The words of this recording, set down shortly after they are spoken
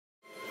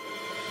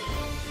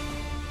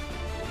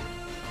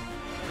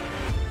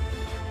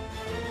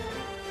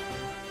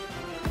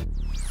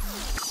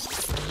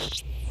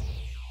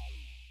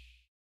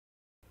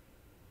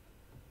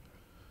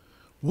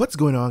What's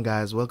going on,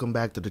 guys? Welcome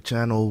back to the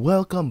channel.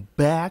 Welcome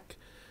back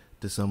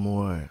to some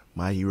more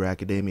My Hero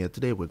Academia.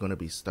 Today we're going to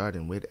be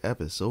starting with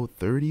episode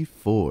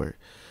 34.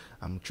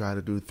 I'm trying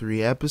to do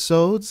 3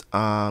 episodes.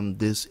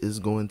 This is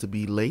going to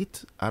be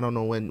late. I don't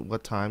know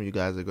what time you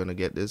guys are going to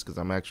get this, because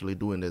I'm actually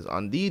doing this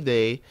on the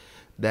day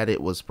that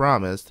it was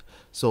promised.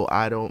 So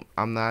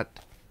I'm not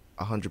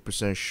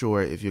 100%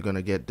 sure if you're going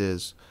to get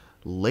this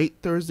late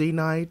Thursday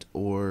night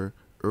or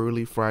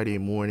early Friday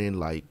morning,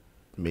 like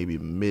maybe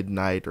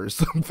midnight or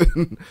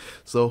something.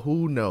 So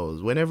who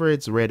knows? Whenever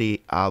it's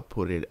ready, I'll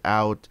put it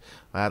out.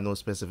 I have no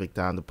specific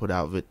time to put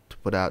out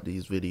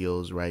these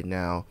videos right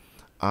now,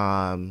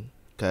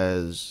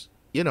 because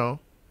we're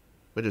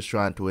just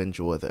trying to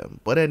enjoy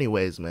them. But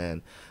anyways,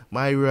 man,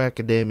 My Hero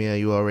Academia,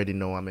 you already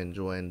know I'm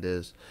enjoying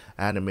this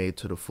anime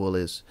to the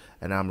fullest,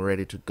 and I'm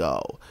ready to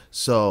go.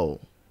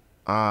 So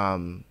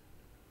also,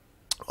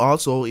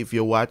 if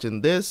you're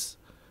watching this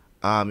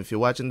and you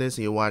watch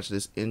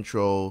this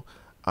intro,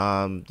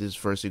 this is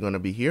first you're going to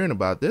be hearing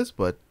about this,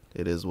 but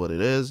it is what it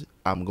is.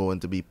 I'm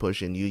going to be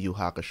pushing Yu Yu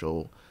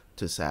Hakusho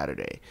to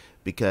Saturday,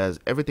 because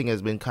everything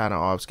has been kind of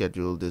off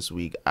schedule this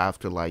week.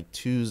 After like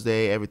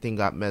Tuesday, everything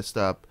got messed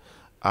up.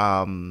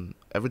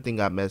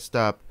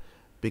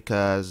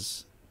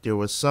 Because there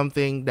was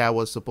something that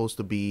was supposed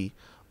to be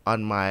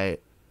on my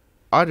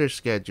other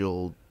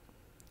schedule,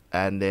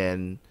 and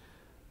then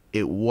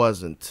it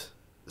wasn't.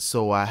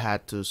 So I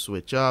had to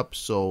switch up.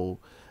 So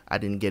I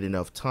didn't get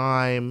enough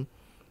time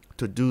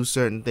to do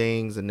certain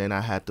things, and then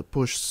I had to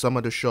push some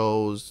of the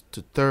shows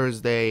to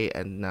Thursday,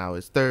 and now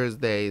it's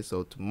Thursday.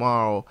 So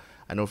tomorrow,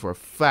 I know for a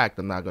fact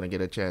I'm not going to get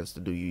a chance to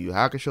do Yu Yu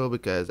Hakusho,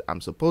 because I'm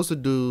supposed to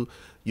do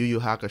Yu Yu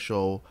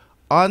Hakusho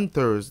on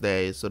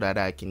Thursday so that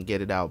I can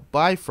get it out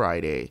by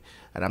Friday,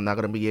 and I'm not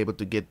going to be able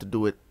to get to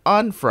do it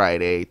on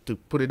Friday to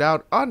put it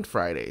out on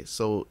Friday,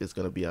 so it's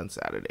going to be on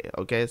Saturday.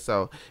 Okay,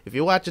 so if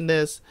you're watching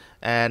this,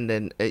 and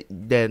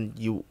then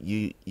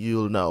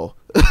you'll know.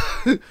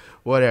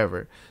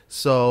 Whatever.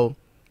 So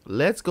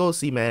let's go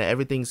see, man.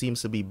 Everything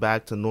seems to be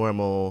back to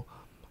normal.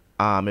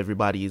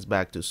 Everybody is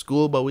back to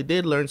school, but we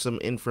did learn some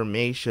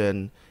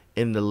information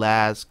in the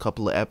last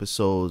couple of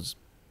episodes.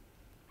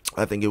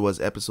 I think it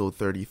was episode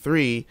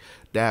 33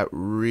 that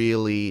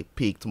really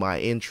piqued my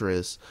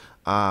interest.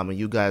 And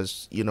you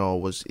guys,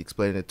 was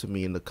explaining it to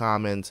me in the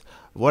comments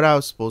what I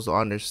was supposed to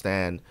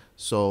understand.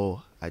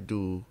 So I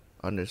do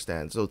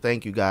understand. So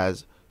thank you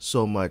guys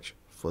so much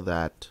for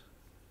that,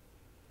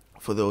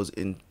 for those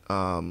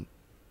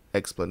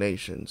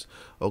explanations.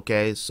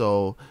 Okay,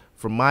 so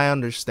from my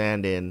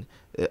understanding,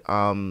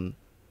 when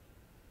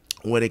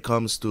it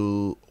comes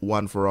to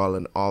One for All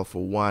and All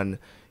for One,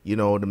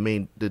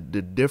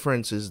 the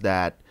difference is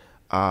that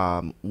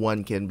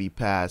one can be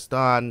passed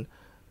on.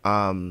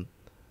 I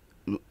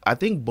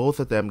think both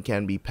of them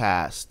can be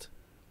passed.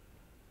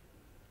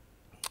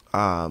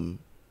 I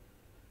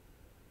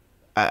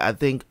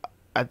think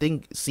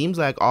seems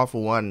like All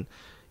for One,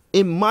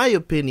 in my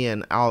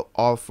opinion,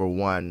 all for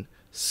One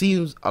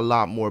seems a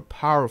lot more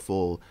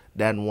powerful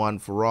than One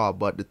for All.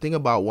 But the thing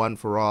about One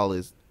for All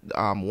is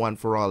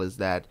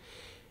that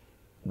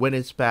when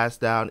it's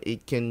passed down,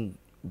 it can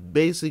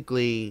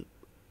basically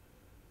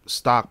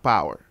stock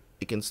power.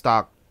 It can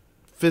stock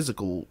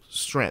physical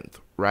strength,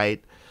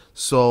 right?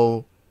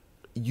 So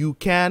you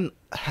can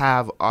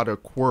have other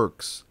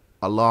quirks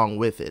along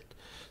with it.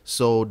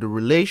 So the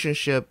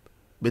relationship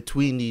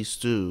between these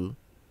two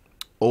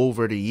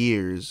over the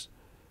years,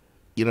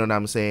 you know what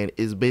I'm saying,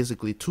 is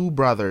basically two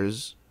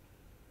brothers.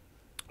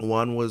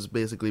 One was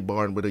basically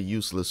born with a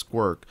useless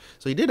quirk.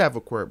 So he did have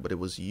a quirk, but it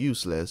was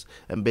useless.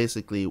 And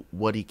basically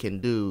what he can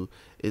do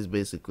is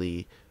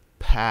basically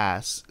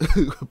pass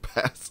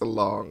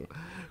along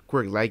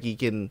quirks. Like he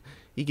can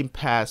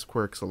pass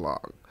quirks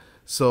along.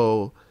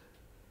 So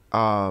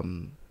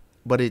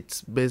but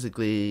it's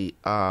basically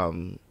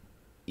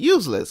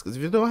useless, because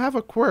if you don't have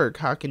a quirk,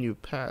 how can you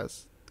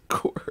pass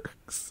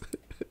quirks?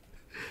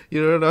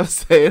 You know what I'm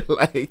saying?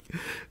 Like,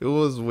 it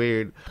was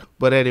weird.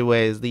 But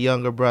anyways, the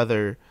younger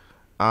brother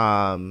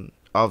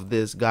of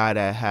this guy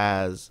that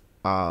has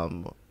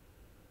All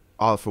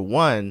for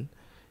One,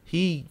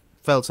 he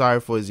felt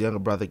sorry for his younger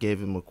brother,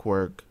 gave him a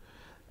quirk,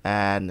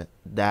 and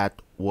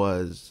that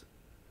was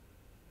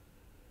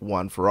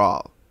One for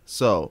All.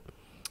 So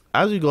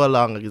as we go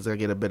along, I guess I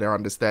get a better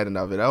understanding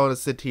of it. I want to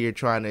sit here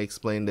trying to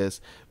explain this,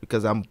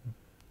 because I'm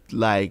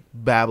like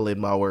babbling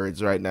my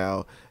words right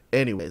now.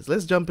 Anyways,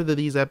 let's jump into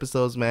these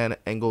episodes, man,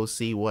 and go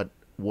see what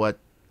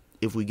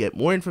if we get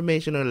more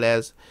information or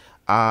less.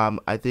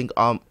 I think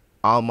All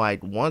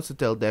Might wants to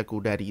tell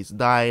Deku that he's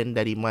dying,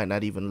 that he might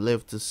not even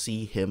live to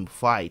see him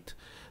fight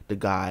the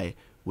guy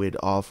with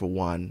All for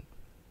One.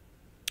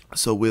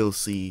 So we'll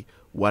see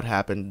what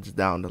happens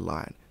down the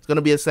line. It's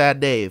gonna be a sad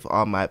day if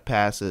All Might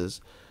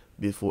passes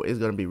before. It's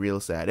gonna be real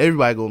sad.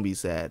 Everybody gonna be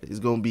sad. It's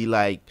gonna be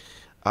like,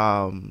 you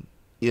know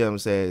what I'm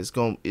saying? It's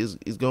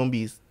gonna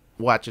be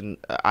watching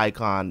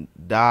Icon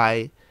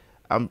die.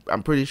 I'm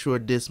pretty sure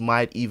this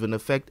might even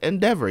affect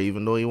Endeavor,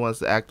 even though he wants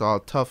to act all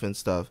tough and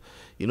stuff.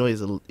 He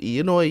has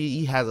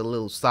a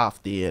little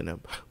softy in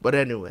him. But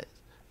anyways,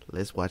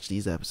 let's watch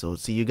these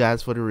episodes. See you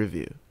guys for the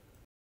review.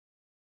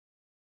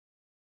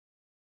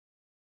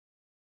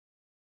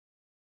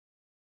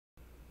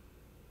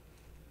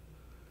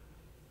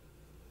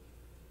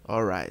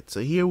 All right,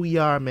 so here we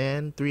are,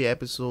 man. 3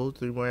 episodes,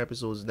 3 more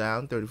episodes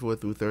down, 34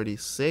 through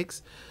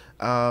 36.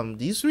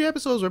 These 3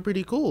 episodes were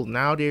pretty cool.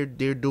 Now they're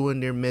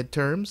doing their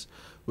midterms,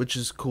 which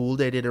is cool.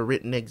 They did a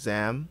written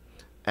exam,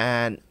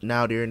 and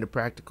now they're in the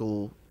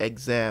practical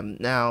exam.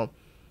 Now,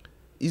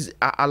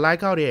 I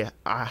like how they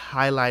are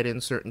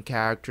highlighting certain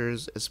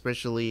characters,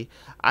 especially.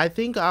 I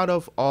think out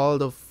of all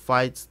the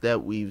fights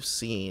that we've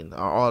seen,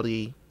 or all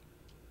the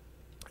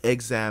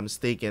exams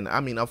taken,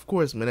 I mean, of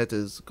course, Mineta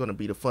is gonna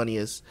be the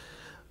funniest,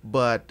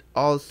 but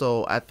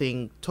also I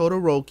think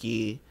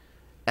Todoroki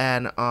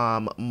and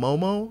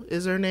Momo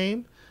is her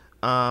name.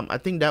 I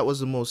think that was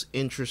the most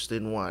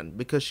interesting one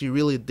because she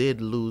really did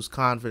lose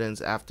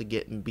confidence after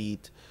getting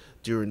beat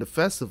during the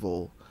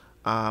festival.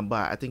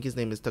 But I think his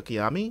name is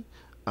Takayami,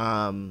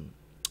 um,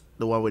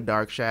 the one with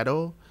Dark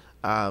Shadow.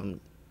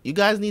 You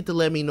guys need to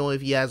let me know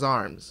if he has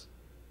arms.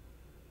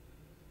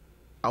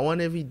 I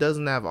wonder if he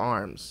doesn't have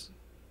arms.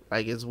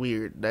 Like, it's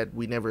weird that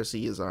we never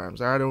see his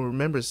arms. I don't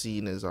remember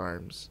seeing his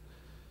arms.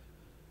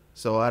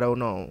 So I don't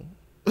know.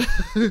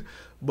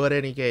 But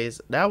any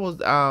case, that was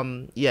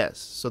yes.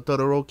 So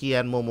Todoroki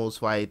and Momo's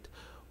fight,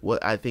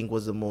 what I think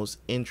was the most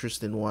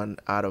interesting one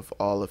out of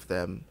all of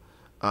them,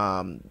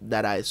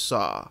 that I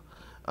saw.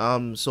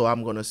 So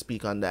I'm gonna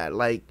speak on that.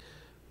 Like,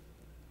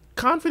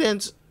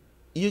 confidence,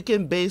 you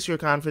can base your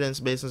confidence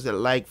based on that.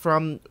 Like,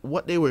 from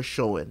what they were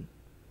showing.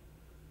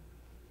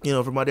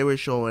 From what they were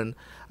showing,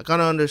 I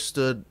kind of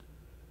understood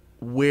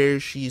where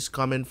she's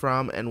coming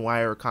from and why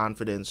her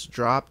confidence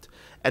dropped.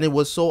 And it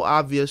was so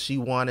obvious she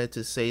wanted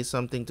to say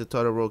something to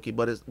Todoroki,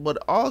 but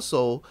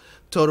also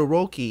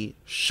Todoroki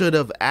should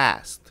have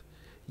asked.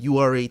 You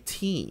are a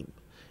team.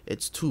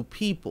 It's two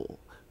people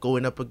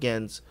going up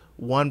against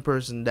one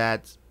person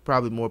that's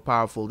probably more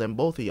powerful than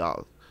both of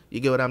y'all. You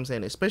get what I'm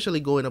saying?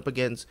 Especially going up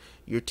against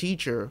your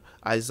teacher,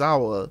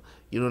 Aizawa.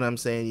 You know what I'm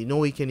saying? You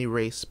know he can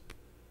erase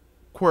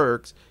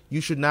quirks. You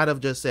should not have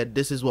just said,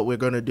 this is what we're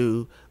gonna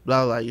do,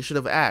 blah blah. You should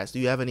have asked, do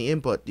you have any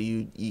input? Do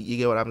you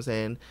get what I'm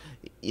saying?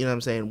 You know what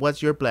I'm saying?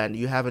 What's your plan? Do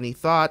you have any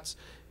thoughts?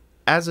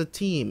 As a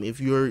team, if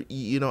you're,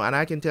 and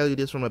I can tell you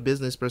this from a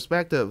business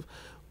perspective,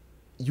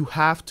 you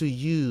have to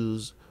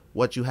use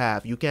what you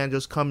have. You can't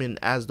just come in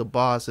as the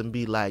boss and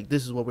be like,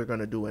 this is what we're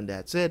gonna do and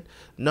that's it.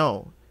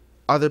 No,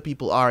 other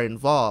people are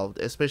involved,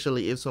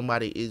 especially if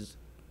somebody is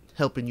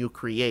helping you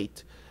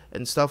create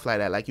and stuff like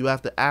that. Like, you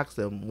have to ask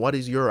them, what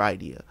is your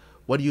idea?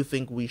 What do you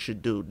think we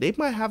should do? They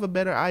might have a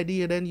better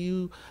idea than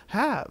you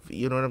have.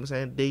 You know what I'm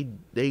saying?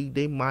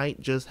 They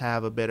might just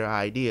have a better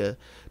idea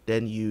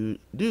than you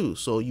do.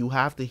 So you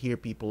have to hear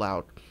people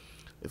out.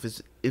 If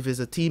it's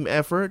a team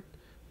effort,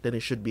 then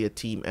it should be a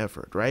team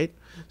effort, right?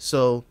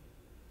 So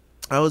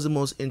that was the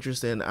most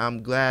interesting.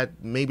 I'm glad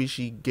maybe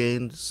she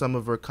gained some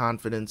of her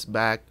confidence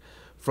back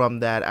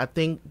from that. I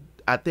think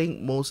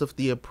most of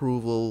the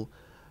approval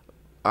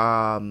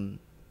comes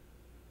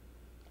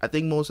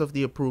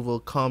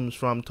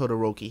from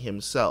Todoroki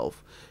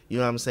himself. You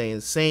know what I'm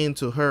saying? Saying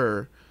to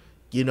her,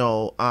 you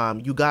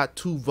got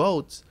 2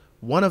 votes.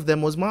 One of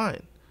them was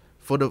mine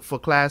for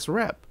class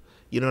rep.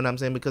 You know what I'm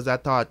saying? Because I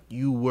thought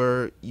you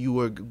were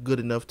good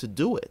enough to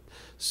do it.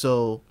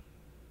 So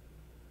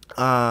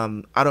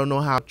I don't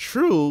know how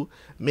true.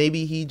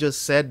 Maybe he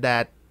just said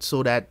that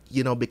so that,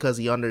 because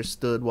he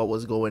understood what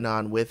was going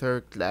on with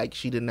her. Like,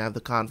 she didn't have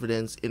the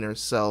confidence in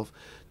herself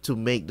to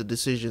make the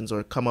decisions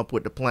or come up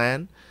with the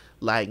plan.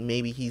 Like,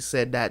 maybe he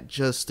said that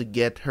just to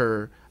get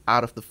her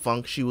out of the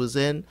funk she was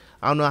in.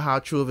 I don't know how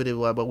true of it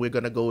was, but we're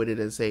going to go with it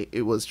and say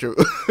it was true.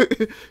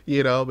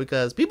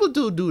 Because people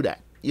do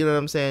that. You know what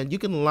I'm saying? You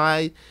can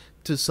lie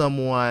to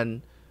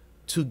someone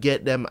to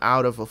get them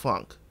out of a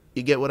funk.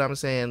 You get what I'm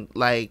saying?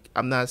 Like,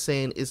 I'm not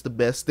saying it's the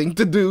best thing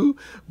to do,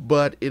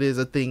 but it is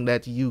a thing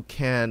that you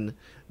can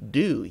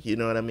do. You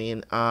know what I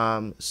mean?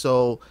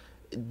 So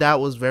that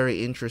was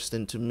very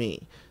interesting to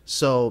me.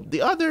 So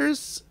the other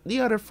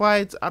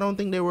fights, I don't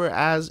think they were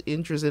as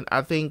interesting.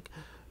 I think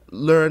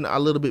learn a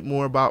little bit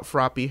more about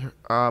Froppy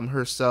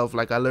herself.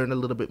 Like, I learned a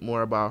little bit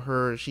more about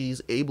her.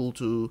 She's able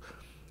to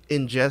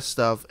ingest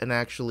stuff and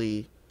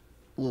actually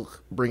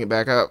bring it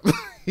back up.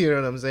 You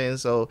know what I'm saying?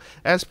 So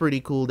that's pretty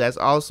cool. That's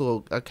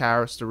also a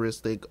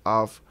characteristic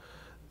of,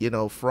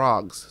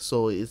 frogs.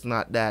 So it's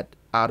not that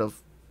out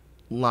of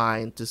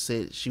line to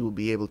say she would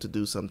be able to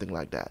do something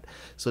like that.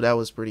 So that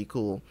was pretty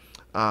cool.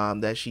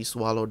 That she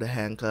swallowed the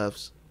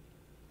handcuffs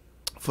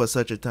for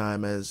such a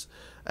time as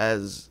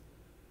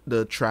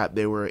the trap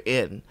they were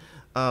in.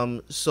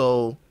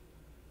 So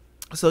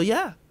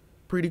yeah,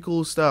 pretty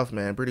cool stuff,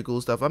 man. Pretty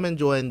cool stuff. I'm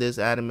enjoying this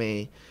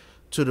anime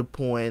to the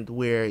point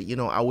where,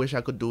 I wish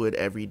I could do it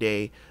every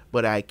day,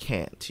 but I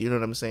can't. You know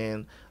what I'm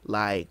saying?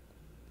 Like,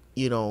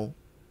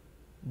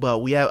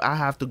 but I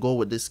have to go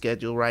with this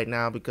schedule right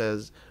now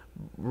because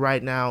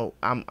right now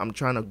I'm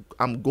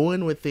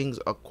going with things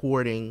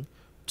according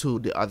to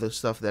the other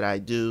stuff that I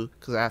do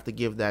because I have to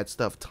give that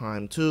stuff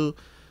time too.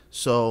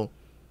 So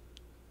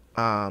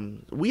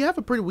We had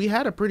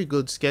a pretty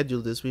good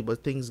schedule this week,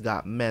 but things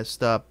got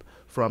messed up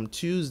from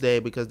Tuesday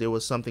because there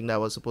was something that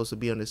was supposed to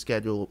be on the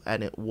schedule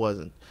and it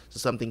wasn't. So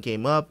something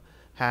came up,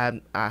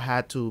 had I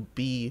had to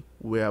be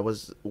where I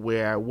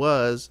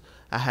was.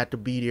 I had to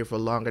be there for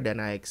longer than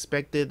I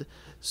expected,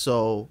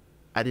 so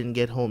I didn't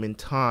get home in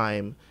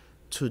time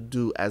to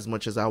do as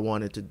much as I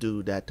wanted to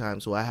do that time.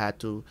 So I had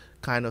to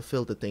kind of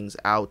filter things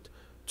out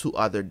to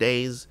other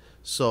days.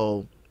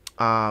 So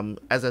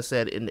as I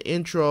said in the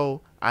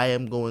intro, I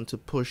am going to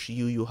push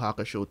Yu Yu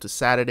Hakusho to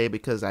Saturday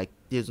because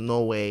there's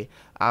no way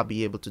I'll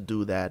be able to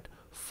do that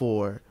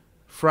for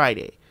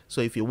Friday.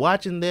 So if you're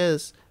watching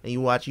this and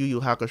you watch Yu Yu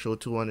Hakusho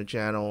 2 on the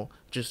channel,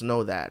 just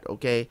know that,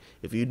 okay?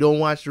 If you don't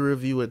watch the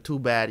review, it's too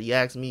bad. You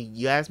asked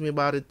me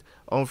about it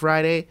on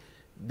Friday.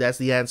 That's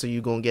the answer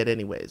you're gonna get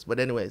anyways. But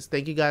anyways,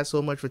 thank you guys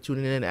so much for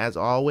tuning in. As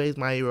always,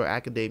 My Hero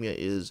Academia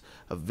is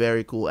a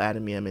very cool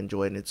anime. I'm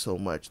enjoying it so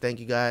much. Thank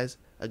you guys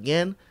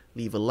again.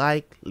 Leave a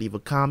like, leave a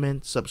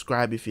comment,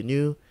 subscribe if you're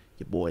new.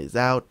 Your boy is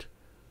out.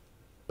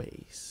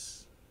 Peace.